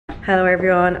Hello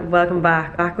everyone, welcome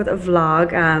back with a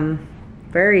vlog.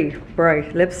 Very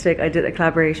bright lipstick. I did a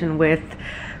collaboration with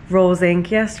Rose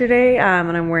Ink yesterday,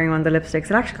 and I'm wearing one of the lipsticks.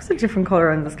 It actually looks a different color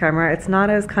on this camera. It's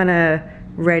not as kind of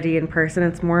reddy in person.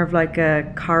 It's more of like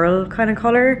a coral kind of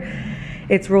color.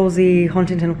 It's Rosie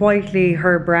Huntington Whiteley,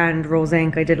 her brand Rose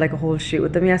Ink. I did like a whole shoot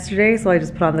with them yesterday, so I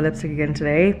just put on the lipstick again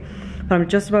today. But I'm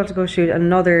just about to go shoot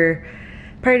another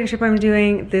partnership I'm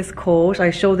doing. This coat,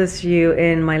 I showed this to you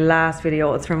in my last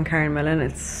video. It's from Karen Millen.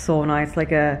 It's so nice,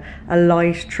 like a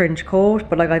light trench coat,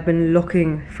 but like I've been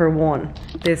looking for one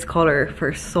this color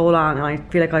for so long, and I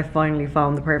feel like I finally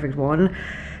found the perfect one.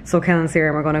 So Ken and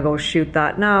Sarah are gonna go shoot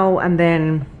that now and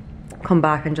then come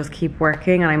back and just keep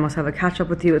working, and I must have a catch up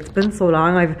with you. It's been so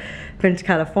long. I've been to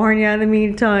California in the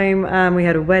meantime. We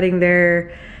had a wedding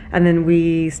there, and then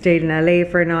we stayed in LA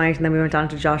for a night, and then we went down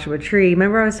to Joshua Tree.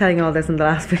 Remember I was telling you all this in the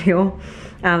last video?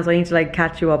 So I need to like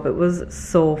catch you up. It was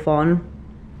so fun.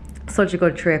 Such a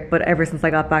good trip, but ever since I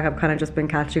got back, I've kind of just been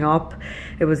catching up.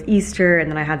 It was Easter,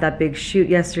 and then I had that big shoot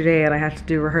yesterday, and I had to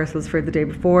do rehearsals for the day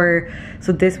before.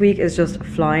 So this week is just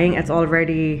flying. It's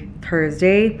already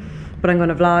Thursday, but I'm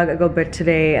gonna vlog a good bit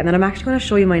today, and then I'm actually gonna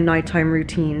show you my nighttime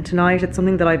routine tonight. It's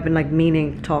something that I've been like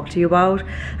meaning to talk to you about.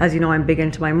 As you know, I'm big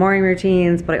into my morning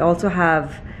routines, but I also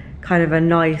have kind of a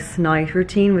nice night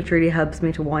routine, which really helps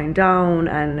me to wind down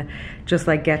and just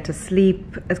like get to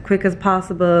sleep as quick as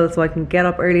possible so I can get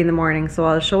up early in the morning. So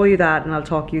I'll show you that and I'll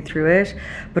talk you through it.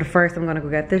 But first I'm gonna go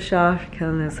get this shot.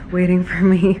 Kellen is waiting for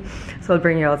me, so I'll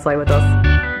bring you outside with us.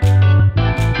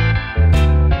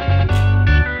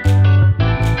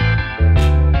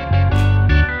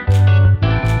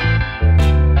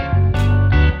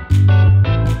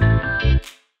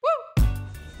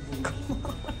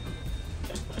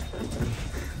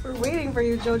 Waiting for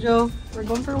you, Jojo. We're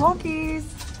going for walkies.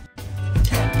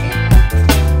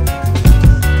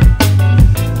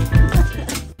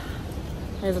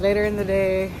 It's later in the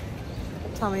day.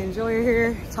 Tommy and Joey are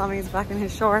here. Tommy's back in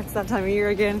his shorts that time of year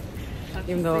again,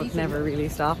 even though it never really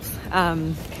stops.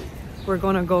 We're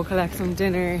gonna go collect some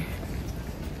dinner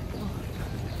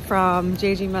from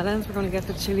JG Mellon's. We're gonna get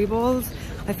the chili bowls.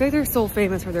 I think they're so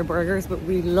famous for their burgers, but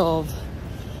we love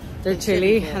their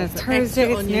chili. And it's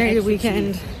Thursday, it's nearly the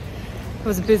weekend. It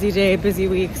was a busy day, busy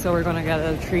week, so we're gonna get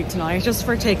a treat tonight just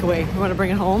for takeaway. We want to bring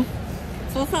it home,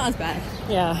 so it's not as bad.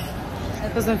 Yeah,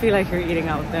 it doesn't feel like you're eating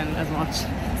out then as much,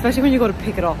 especially when you go to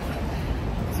pick it up.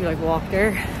 So you like walk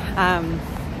there.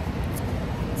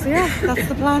 So yeah, that's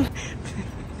the plan.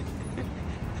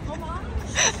 Come on.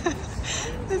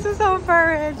 This is how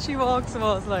far ahead she walks from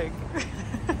us, like.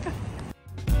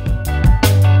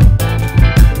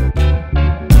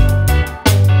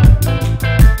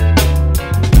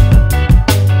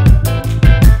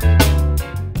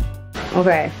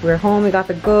 Okay, we're home, we got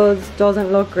the goods.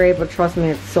 Doesn't look great, but trust me,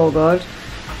 it's so good.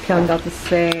 Kellen got the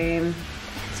same.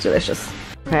 It's delicious.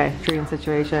 Okay, dream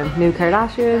situation. New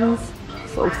Kardashians.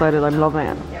 So excited, I'm loving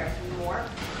it.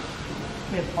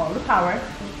 We have all the power,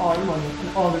 all the money,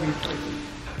 and all the resources.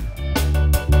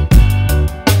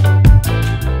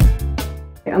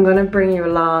 I'm gonna bring you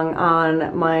along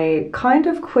on my kind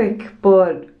of quick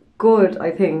but good, I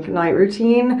think, night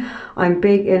routine. I'm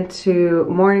big into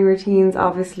morning routines,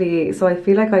 obviously, so I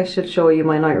feel like I should show you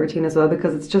my night routine as well,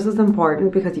 because it's just as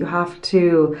important, because you have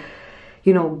to,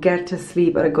 you know, get to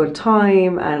sleep at a good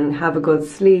time and have a good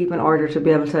sleep in order to be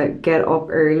able to get up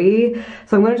early.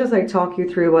 So I'm gonna just like talk you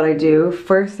through what I do.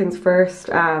 First things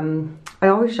first, I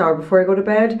always shower before I go to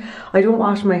bed. I don't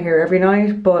wash my hair every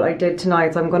night, but I did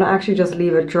tonight, so I'm gonna actually just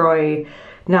leave it dry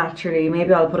naturally.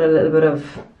 Maybe I'll put a little bit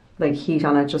of like heat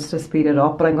on it just to speed it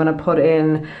up, but I'm gonna put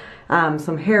in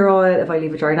some hair oil if I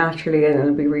leave it dry naturally, and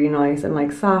it'll be really nice and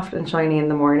like soft and shiny in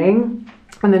the morning.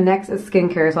 And then next is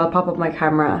skincare, so I'll pop up my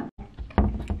camera.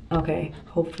 Okay,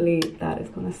 hopefully that is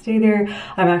gonna stay there.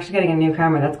 I'm actually getting a new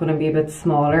camera that's gonna be a bit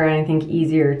smaller and I think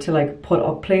easier to like put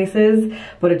up places,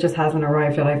 but it just hasn't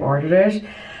arrived yet. I've ordered it.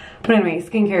 But anyway,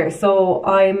 skincare. So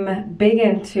I'm big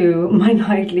into my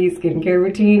nightly skincare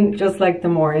routine, just like the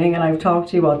morning, and I've talked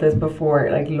to you about this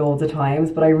before like loads of times,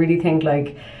 but I really think,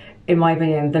 like, in my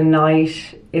opinion, the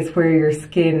night is where your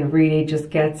skin really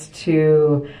just gets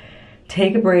to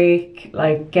take a break,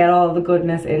 like get all the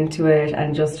goodness into it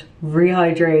and just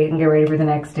rehydrate and get ready for the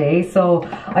next day. So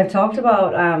I've talked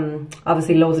about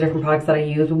obviously loads of different products that I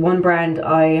use. One brand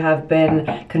I have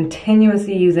been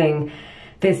continuously using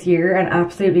this year and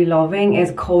absolutely loving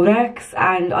is Codex,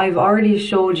 and I've already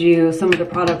showed you some of the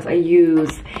products I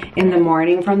use in the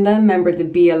morning from them. Remember the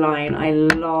Bia line? I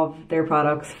love their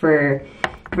products for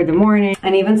for the morning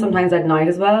and even sometimes at night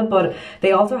as well. But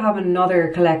they also have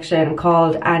another collection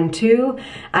called Antu,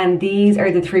 and these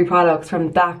are the 3 products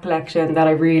from that collection that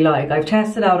I really like. I've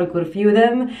tested out a good few of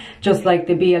them, just like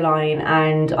the Be line,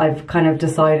 and I've kind of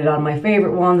decided on my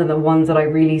favorite ones and the ones that I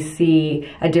really see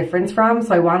a difference from.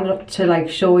 So I wanted to like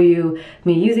show you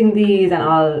me using these, and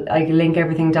I'll like link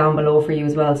everything down below for you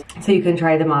as well so you can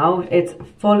try them out. It's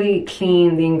fully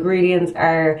clean, the ingredients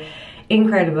are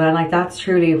incredible, and like that's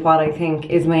truly what I think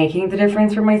is making the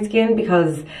difference for my skin,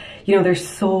 because you know there's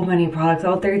so many products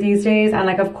out there these days, and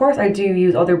like of course I do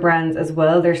use other brands as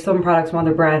well. There's some products from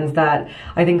other brands that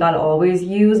I think I'll always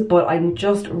use, but I'm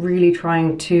just really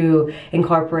trying to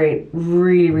incorporate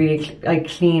really like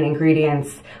clean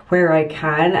ingredients where I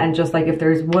can, and just like if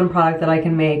there's one product that I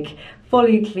can make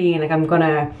fully clean, like I'm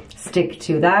gonna stick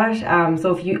to that.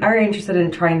 So if you are interested in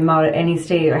trying them out at any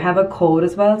stage, I have a code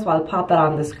as well, so I'll pop that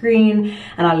on the screen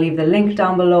and I'll leave the link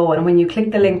down below, and when you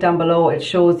click the link down below it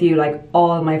shows you like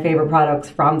all my favorite products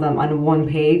from them on one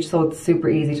page, so it's super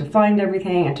easy to find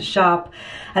everything and to shop.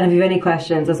 And if you have any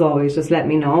questions, as always, just let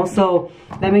me know. So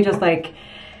let me just like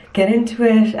get into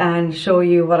it and show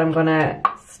you what I'm gonna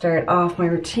start off my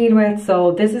routine with.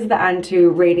 So this is the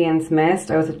Antu Radiance Mist.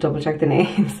 I always have to double check the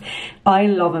names. I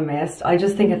love a mist. I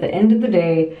just think at the end of the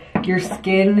day, your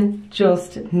skin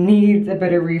just needs a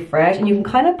bit of refresh, and you can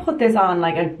kind of put this on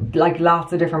like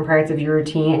lots of different parts of your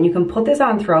routine, and you can put this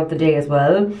on throughout the day as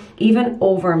well, even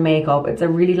over makeup. It's a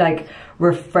really like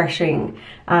refreshing,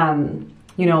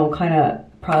 you know, kind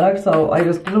of product. So I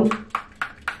just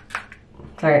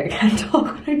sorry, I can't talk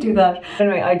when I do that.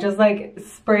 Anyway, I just like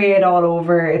spray it all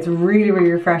over. It's really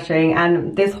refreshing,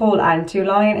 and this whole Antu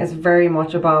line is very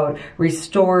much about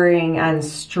restoring and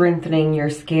strengthening your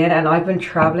skin. And I've been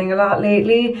traveling a lot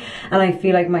lately, and I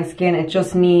feel like my skin, it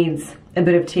just needs a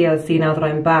bit of TLC now that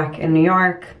I'm back in New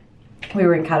York. We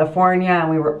were in California and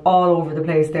we were all over the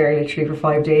place there literally for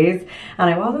 5 days, and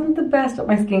I wasn't the best at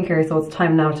my skincare, so it's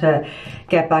time now to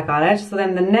get back on it. So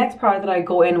then the next product that I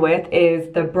go in with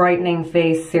is the Brightening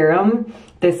Face Serum.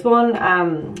 This one,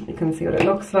 you can see what it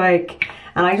looks like,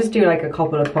 and I just do like a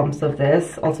couple of pumps of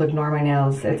this. Also ignore my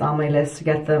nails, it's on my list to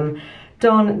get them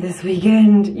done this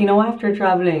weekend. You know, after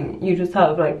traveling you just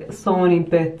have like so many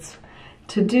bits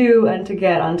to do and to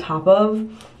get on top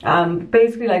of.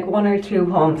 Basically like 1 or 2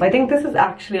 pumps. I think this is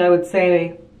actually, I would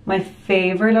say, my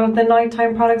favorite of the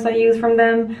nighttime products I use from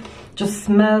them. Just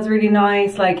smells really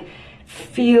nice, like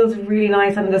feels really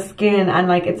nice on the skin, and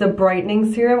like it's a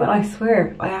brightening serum, and I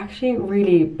swear I actually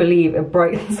really believe it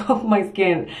brightens up my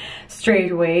skin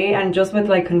straight away, and just with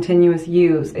like continuous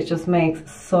use it just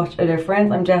makes such a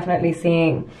difference. I'm definitely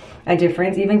seeing a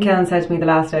difference. Even Kellen said to me the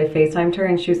last day I FaceTimed her,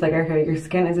 and she was like, Erika, your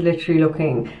skin is literally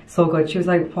looking so good. She was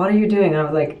like, what are you doing? And I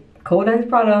was like, Codex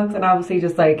products, and obviously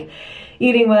just like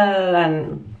eating well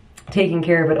and taking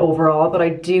care of it overall. But I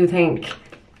do think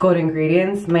good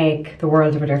ingredients make the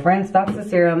world of a difference. That's the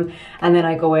serum, and then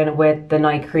I go in with the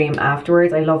night cream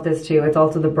afterwards. I love this too. It's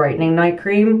also the brightening night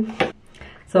cream.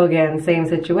 So again, same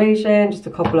situation, just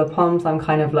a couple of pumps. I'm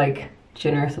kind of like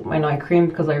generous with my night cream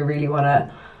because I really want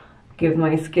to give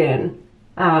my skin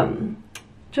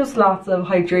just lots of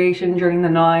hydration during the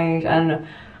night, and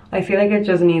I feel like it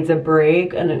just needs a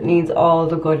break and it needs all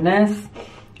the goodness.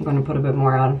 I'm going to put a bit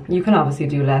more on. You can obviously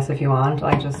do less if you want.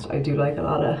 I do like a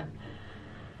lot of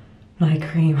night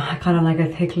cream. I kind of like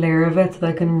a thick layer of it so that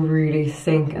I can really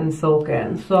sink and soak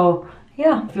in. So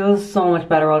yeah, it feels so much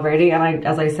better already, and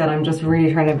as I said, I'm just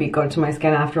really trying to be good to my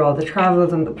skin after all the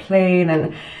travels and the plane.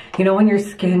 And you know when your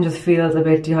skin just feels a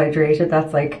bit dehydrated,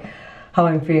 that's like how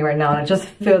I'm feeling right now, and it just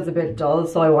feels a bit dull,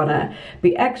 so I want to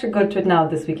be extra good to it now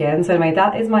this weekend. So anyway,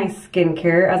 that is my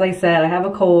skincare. As I said, I have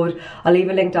a code, I'll leave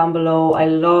a link down below. I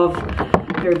love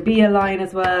their Be line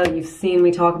as well. You've seen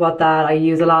me talk about that. I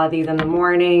use a lot of these in the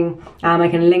morning. I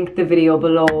can link the video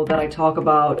below that I talk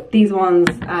about these ones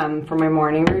for my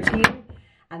morning routine,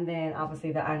 and then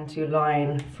obviously the Antu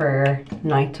line for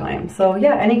nighttime. So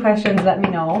yeah, any questions let me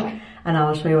know, and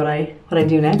I'll show you what I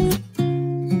do next.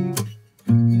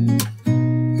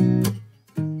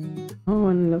 Oh,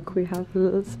 and look, we have a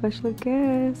little special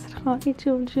guest. Hi,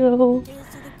 Jojo.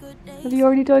 Have you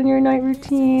already done your night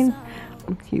routine?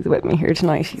 He's with me here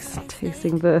tonight. He's he's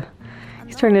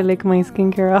trying to lick my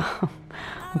skincare off.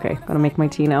 Okay, gonna make my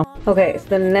tea now. Okay, so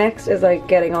the next is like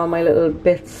getting all my little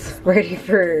bits ready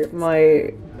for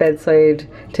my bedside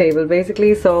table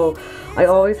basically. So I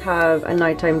always have a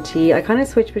nighttime tea. I kind of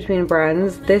switch between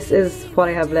brands. This is what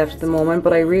I have left at the moment,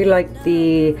 but I really like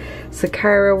the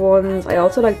Sakara ones. I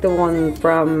also like the one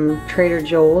from Trader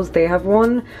Joe's. They have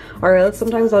one. Or else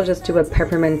sometimes I'll just do a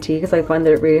peppermint tea because I find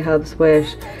that it really helps with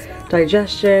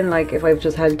digestion. Like if I've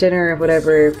just had dinner or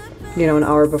whatever, you know, an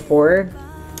hour before,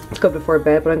 it's good before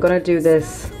bed. But I'm gonna do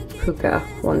this hookah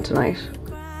one tonight.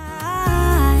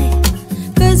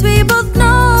 Cause we both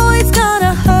know it's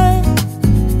gonna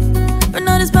hurt, but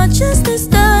not as much as this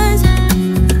does.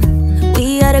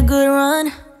 We had a good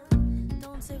run.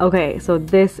 Okay, so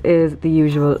this is the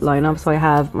usual lineup. So I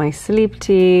have my sleep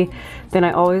tea, then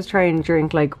I always try and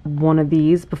drink like one of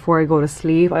these before I go to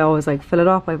sleep. I always like fill it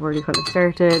up. I've already kind of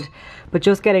started, but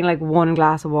just getting like one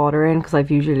glass of water in, because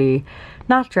I've usually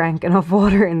not drank enough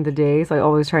water in the day, so I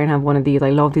always try and have one of these.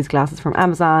 I love these glasses from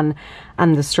Amazon,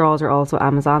 and the straws are also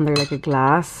Amazon. They're like a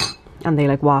glass and they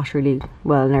like wash really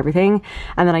well and everything.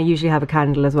 And then I usually have a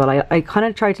candle as well. I kind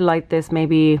of try to light this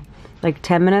maybe like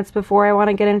 10 minutes before I want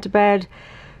to get into bed,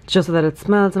 just so that it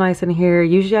smells nice in here.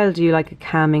 Usually I'll do like a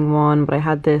calming one, but I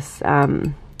had this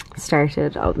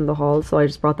started out in the hall, so I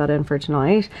just brought that in for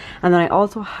tonight. And then I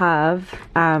also have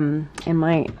in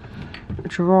my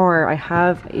drawer, I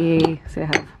have I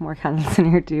have more candles in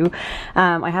here too.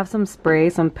 I have some spray,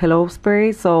 some pillow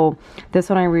spray. So this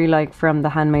one I really like from the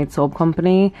Handmade Soap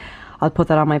Company. I'll put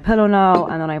that on my pillow now.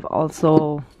 And then I've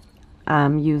also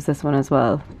used this one as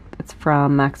well. It's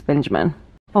from Max Benjamin.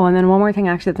 Oh, and then one more thing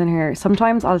actually that's in here.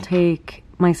 Sometimes I'll take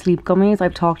my sleep gummies.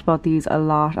 I've talked about these a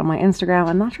lot on my Instagram.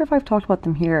 I'm not sure if I've talked about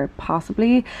them here,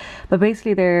 possibly. But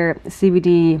basically they're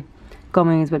CBD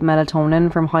gummies with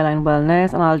melatonin from Highline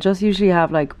Wellness. And I'll just usually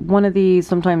have like one of these,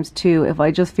 sometimes two, if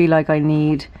I just feel like I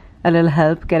need a little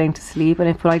help getting to sleep. And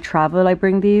if when I travel I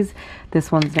bring these,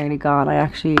 this one's nearly gone. I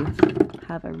actually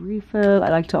have a refill. I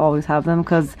like to always have them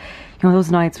because, you know, those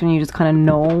nights when you just kind of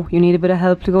know you need a bit of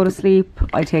help to go to sleep,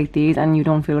 I take these and you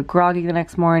don't feel groggy the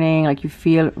next morning. Like you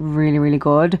feel really, really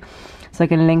good. So I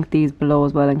can link these below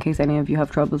as well in case any of you have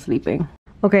trouble sleeping.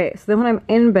 Okay, so then when I'm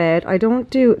in bed, I don't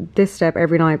do this step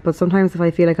every night, but sometimes if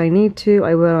I feel like I need to,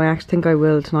 I will. I actually think I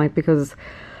will tonight because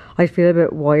I feel a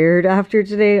bit wired after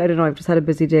today. I don't know, I've just had a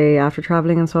busy day after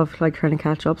traveling and stuff, like trying to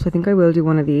catch up. So I think I will do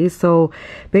one of these. So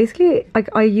basically, like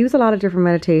I use a lot of different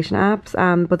meditation apps,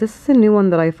 but this is a new one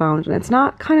that I found, and it's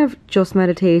not kind of just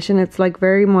meditation. It's like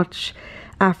very much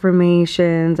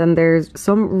affirmations, and there's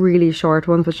some really short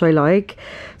ones which I like.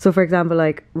 So for example,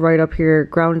 like right up here,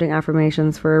 grounding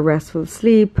affirmations for a restful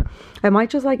sleep. I might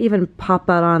just like even pop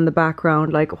that on the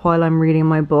background like while I'm reading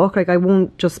my book. Like I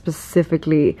won't just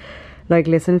specifically like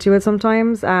listen to it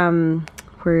sometimes.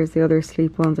 Where's the other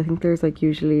sleep ones? I think there's like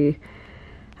usually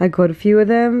a good few of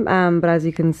them, but as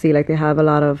you can see, like they have a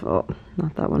lot of, oh,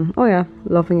 not that one. Oh yeah,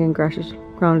 loving and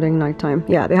grounding nighttime.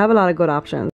 Yeah, they have a lot of good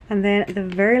options. And then the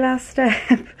very last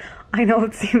step, I know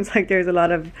it seems like there's a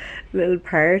lot of little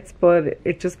parts, but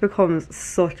it just becomes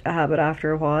such a habit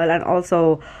after a while. And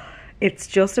also it's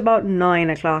just about 9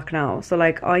 o'clock now, so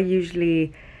like I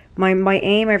usually, my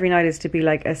aim every night is to be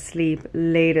like asleep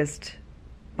latest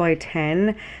by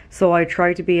 10. So I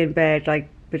try to be in bed like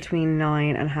between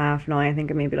 9 and half 9. I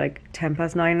think it may be like 10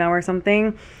 past 9 now or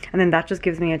something. And then that just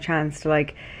gives me a chance to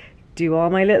like do all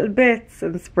my little bits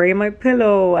and spray my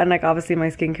pillow and like obviously my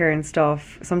skincare and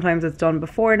stuff. Sometimes it's done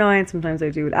before 9, sometimes I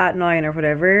do it at 9 or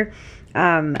whatever.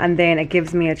 And then it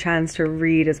gives me a chance to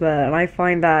read as well. And I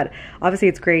find that obviously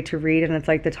it's great to read, and it's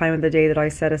like the time of the day that I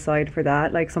set aside for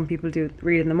that. Like some people do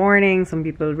read in the morning, some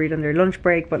people read on their lunch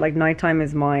break, but like nighttime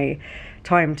is my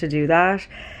time to do that.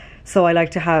 So I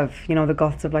like to have, you know, the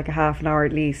guts of like a half an hour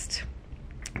at least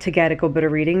to get a good bit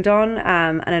of reading done.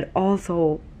 And it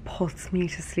also puts me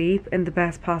to sleep in the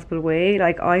best possible way.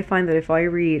 Like I find that if I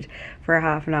read for a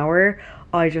half an hour,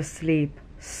 I just sleep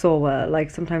so well. Like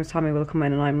sometimes Tommy will come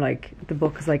in and I'm like, the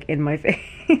book is like in my face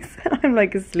and I'm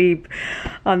like asleep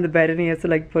on the bed and he has to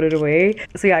like put it away.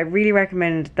 So yeah, I really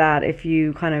recommend that if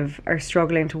you kind of are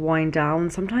struggling to wind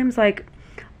down. Sometimes like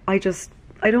I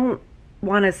don't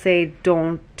want to say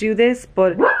don't do this,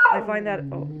 but I find that,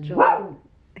 oh, Joe,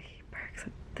 he barks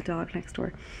at the dog next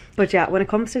door. But yeah, when it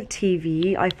comes to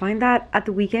TV, I find that at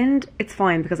the weekend it's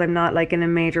fine because I'm not like in a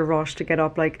major rush to get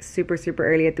up like super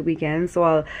early at the weekend. So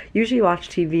I'll usually watch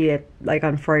TV at like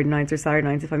on Friday nights or Saturday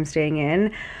nights if I'm staying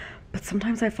in. But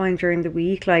sometimes I find during the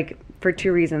week, like for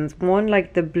two reasons. One,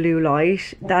 like the blue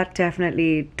light, that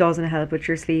definitely doesn't help with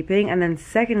your sleeping. And then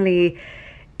secondly,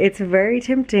 it's very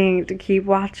tempting to keep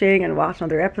watching and watch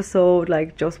another episode,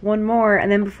 like just one more,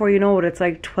 and then before you know it, it's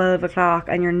like 12 o'clock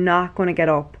and you're not going to get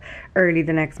up early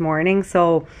the next morning.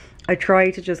 So I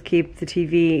try to just keep the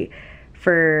TV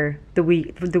for the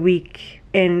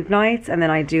weekend nights, and then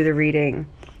I do the reading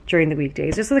during the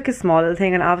weekdays. Just like a small little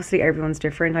thing, and obviously everyone's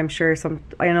different. I'm sure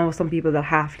I know some people that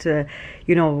have to,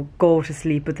 you know, go to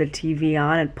sleep with the TV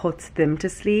on. It puts them to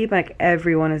sleep. Like,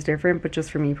 everyone is different, but just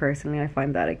for me personally, I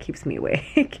find that it keeps me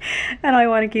awake and I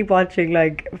want to keep watching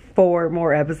like 4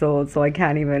 more episodes, so I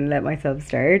can't even let myself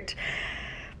start.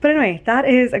 But anyway, that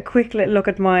is a quick little look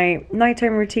at my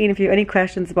nighttime routine. If you have any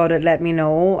questions about it, let me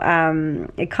know.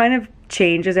 It kind of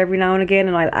changes every now and again,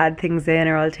 and I'll add things in,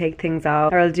 or I'll take things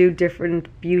out, or I'll do different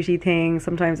beauty things.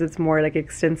 Sometimes it's more like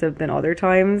extensive than other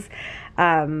times,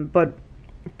 but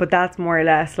that's more or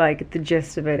less like the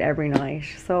gist of it every night.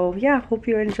 So yeah, hope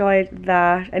you enjoyed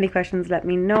that. Any questions, let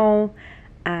me know,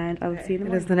 and I'll see you in the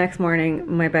morning. It is the next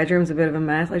morning. My bedroom's a bit of a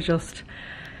mess. I just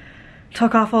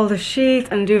took off all the sheets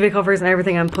and duvet covers and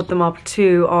everything and put them up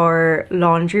to our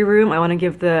laundry room. I want to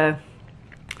give the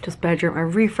bedroom a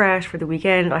refresh for the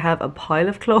weekend. I have a pile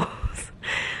of clothes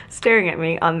staring at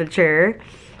me on the chair.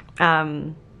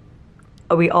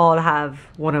 We all have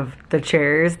one of the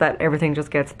chairs that everything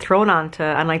just gets thrown onto,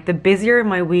 and like the busier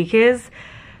my week is,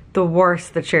 the worse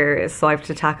the chair is, so I have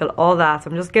to tackle all that. So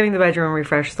I'm just giving the bedroom a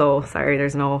refresh. So sorry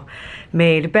there's no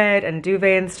made bed and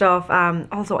duvet and stuff.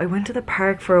 Also, I went to the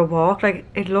park for a walk. Like,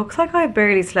 it looks like I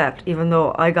barely slept, even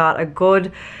though I got a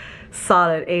good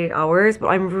solid 8 hours, but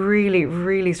I'm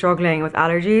really struggling with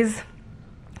allergies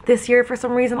this year for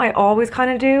some reason. I always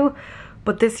kind of do,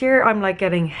 but this year I'm like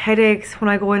getting headaches when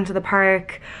I go into the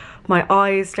park. My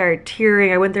eyes start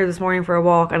tearing. I went there this morning for a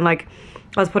walk, and like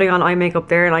I was putting on eye makeup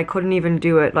there, and I couldn't even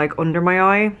do it like under my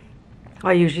eye.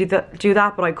 I usually do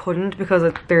that, but I couldn't because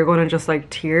they're going to just like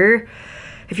tear.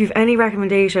 If you have any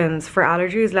recommendations for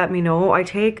allergies, let me know. I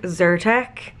take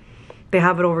Zyrtec. They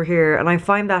have it over here, and I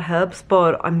find that helps,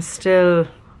 but I'm still,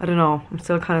 I don't know, I'm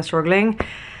still kind of struggling.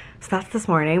 So that's this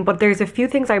morning. But there's a few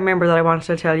things I remember that I wanted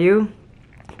to tell you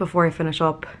before I finish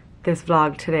up this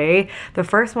vlog today. The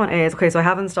first one is, okay, so I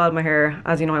haven't styled my hair.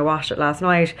 As you know, I washed it last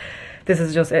night. This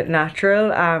is just it natural.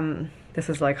 This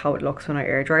is like how it looks when I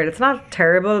air dry it. It's not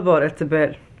terrible, but it's a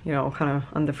bit, you know, kind of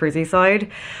on the frizzy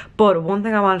side. But one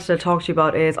thing I wanted to talk to you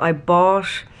about is I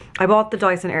bought the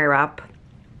Dyson Airwrap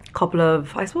a couple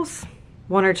of, I suppose,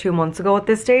 1 or 2 months ago at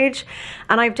this stage,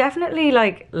 and I've definitely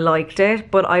like liked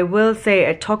it, but I will say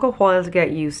it took a while to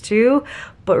get used to.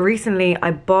 But recently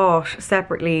I bought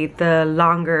separately the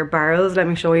longer barrels. Let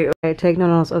me show you. I take no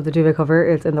notice of the duvet cover,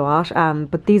 it's in the wash.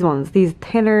 But these ones, these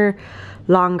thinner,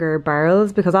 longer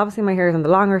barrels, because obviously my hair is on the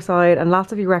longer side, and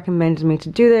lots of you recommended me to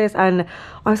do this, and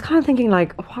I was kind of thinking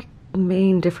like, what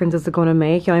main difference is it going to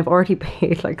make? You know, I've already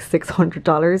paid like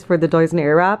 $600 for the Dyson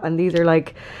Airwrap, and these are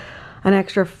like an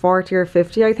extra 40 or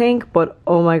 50 I think, but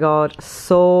oh my god,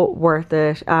 so worth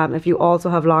it. If you also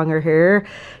have longer hair,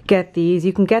 get these.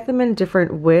 You can get them in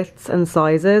different widths and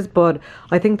sizes, but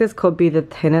I think this could be the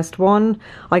thinnest one.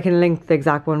 I can link the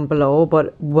exact one below,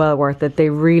 but well worth it. They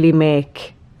really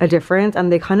make a difference,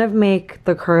 and they kind of make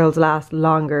the curls last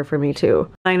longer for me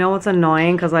too. I know it's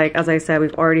annoying because, like, as I said,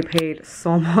 we've already paid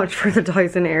so much for the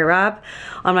Dyson Airwrap.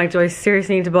 I'm like, do I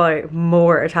seriously need to buy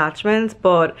more attachments?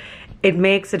 But it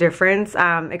makes a difference.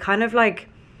 It kind of like,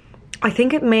 I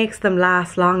think it makes them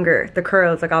last longer, the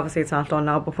curls. Like, obviously it's not done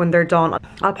now, but when they're done,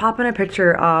 I'll pop in a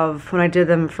picture of when I did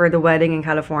them for the wedding in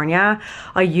California.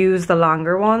 I used the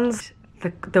longer ones.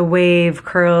 The wave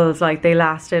curls, like, they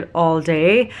lasted all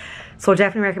day. So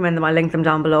definitely recommend them. I'll link them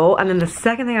down below. And then the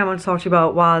second thing I want to talk to you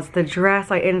about was the dress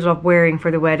I ended up wearing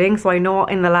for the wedding. So I know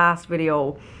in the last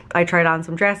video I tried on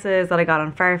some dresses that I got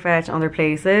on Farfetch and other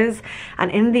places,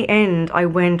 and in the end I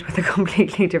went with a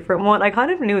completely different one. I kind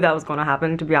of knew that was going to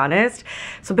happen, to be honest.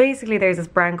 So basically there's this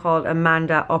brand called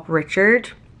Amanda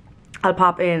Uprichard. I'll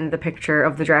pop in the picture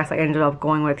of the dress I ended up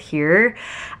going with here,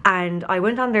 and I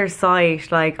went on their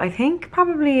site like, I think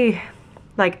probably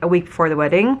like a week before the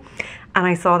wedding, and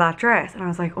I saw that dress and I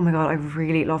was like, oh my god, I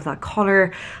really love that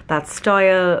color, that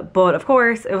style. But of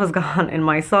course it was gone in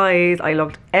my size. I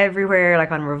looked everywhere, like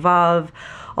on Revolve,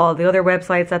 all the other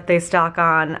websites that they stock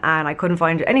on, and I couldn't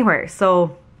find it anywhere.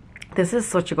 So this is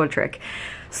such a good trick.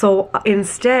 So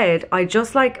instead I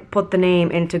just like put the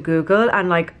name into Google, and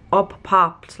like up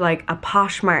popped like a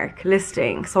Poshmark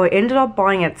listing. So I ended up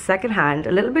buying it secondhand,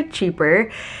 a little bit cheaper.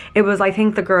 It was, I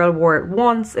think the girl wore it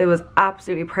once. It was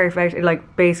absolutely perfect. It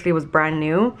like basically was brand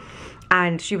new,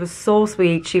 and she was so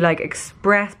sweet. She like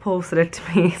express posted it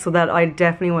to me so that I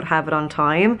definitely would have it on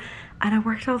time, and it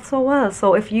worked out so well.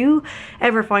 So if you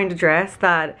ever find a dress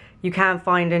that you can't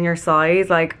find in your size,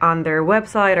 like on their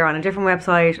website or on a different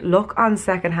website, look on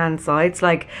secondhand sites.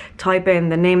 Like, type in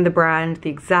the name of the brand,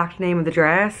 the exact name of the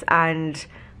dress, and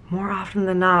more often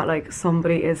than not, like,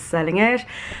 somebody is selling it.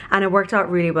 And it worked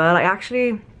out really well. I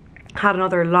actually had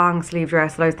another long sleeve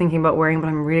dress that I was thinking about wearing, but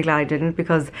I'm really glad I didn't,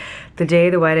 because the day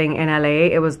of the wedding in LA,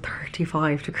 it was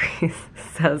 35 degrees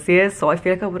Celsius. So I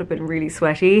feel like I would have been really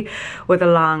sweaty with a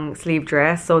long sleeve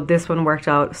dress. So this one worked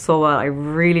out so well. I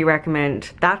really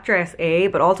recommend that dress,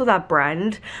 but also that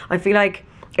brand. I feel like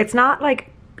it's not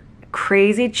like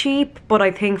crazy cheap, but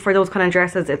I think for those kind of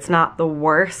dresses, it's not the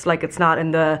worst. Like, it's not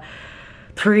in the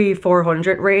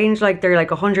 300-400 range. Like, they're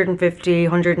like 150,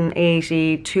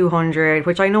 180, 200,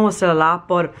 which I know is still a lot,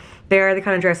 but they are the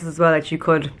kind of dresses as well that you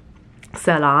could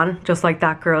sell on, just like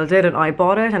that girl did, and I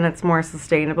bought it, and it's more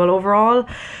sustainable overall.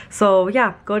 So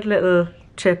yeah, good little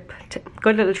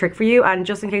good little trick for you. And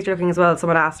just in case you're looking as well,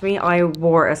 someone asked me, I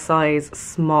wore a size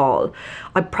small.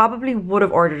 I probably would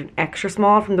have ordered an extra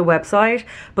small from the website,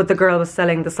 but the girl was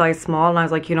selling the size small, and I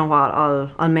was like, you know what,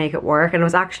 I'll make it work. And it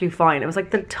was actually fine. It was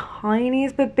like the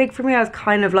tiniest bit big for me. I was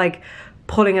kind of like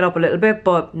pulling it up a little bit,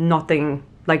 but nothing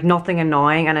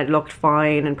annoying, and it looked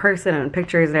fine in person and in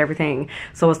pictures and everything.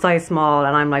 So a size small,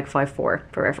 and I'm like 5'4" for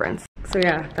reference. So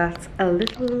yeah, that's a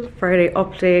little Friday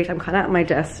update. I'm kind of at my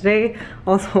desk today.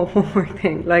 Also, one more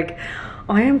thing, like,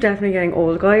 I am definitely getting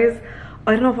old, guys.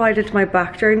 I don't know what I did to my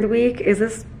back during the week. Is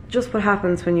this just what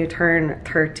happens when you turn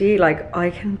 30? Like, I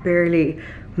can barely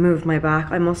move my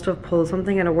back. I must have pulled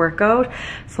something in a workout.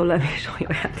 So let me show you.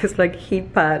 I have this like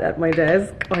heat pad at my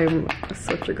desk. I'm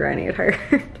such a granny, it hurt.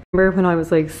 Remember when I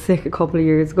was like sick a couple of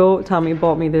years ago, Tommy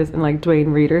bought me this in like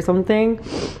Dwayne Reed or something,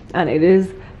 and it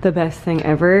is the best thing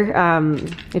ever.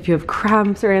 If you have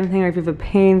cramps or anything, or if you have a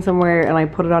pain somewhere, and I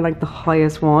put it on like the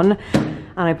highest one,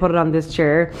 and I put it on this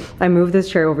chair. I move this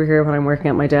chair over here when I'm working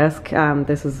at my desk.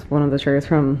 This is one of the chairs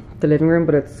from the living room,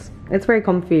 but it's very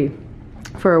comfy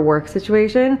for a work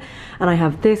situation. And I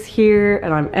have this here,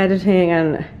 and I'm editing,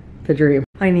 and the dream.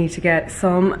 I need to get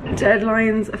some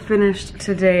deadlines finished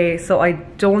today, so I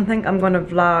don't think I'm gonna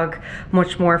vlog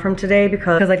much more from today,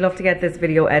 because I'd love to get this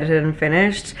video edited and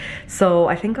finished. So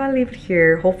I think I'll leave it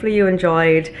here. Hopefully you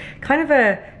enjoyed kind of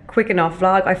a quick enough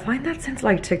vlog. I find that since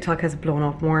like TikTok has blown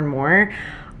up more and more,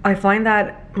 I find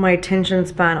that my attention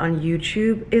span on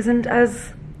YouTube isn't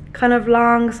as kind of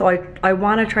long. So I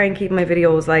want to try and keep my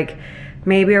videos like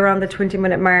maybe around the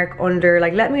 20-minute mark, under.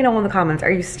 Like, let me know in the comments,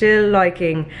 are you still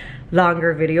liking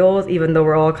longer videos, even though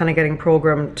we're all kind of getting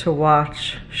programmed to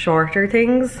watch shorter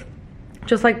things?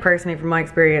 Just like personally, from my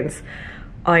experience,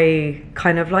 I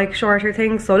kind of like shorter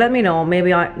things. So let me know.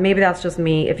 Maybe that's just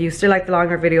me. If you still like the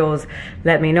longer videos,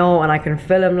 let me know, and I can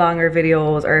film longer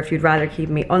videos. Or if you'd rather keep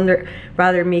me under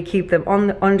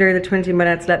the 20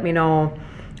 minutes, let me know.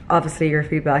 Obviously your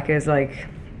feedback is like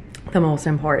the most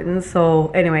important. So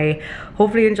anyway,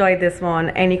 hopefully you enjoyed this one.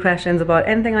 Any questions about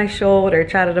anything I showed or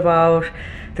chatted about,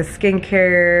 the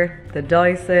skincare, the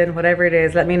Dyson, whatever it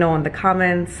is, let me know in the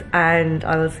comments, and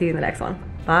I will see you in the next one.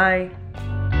 Bye.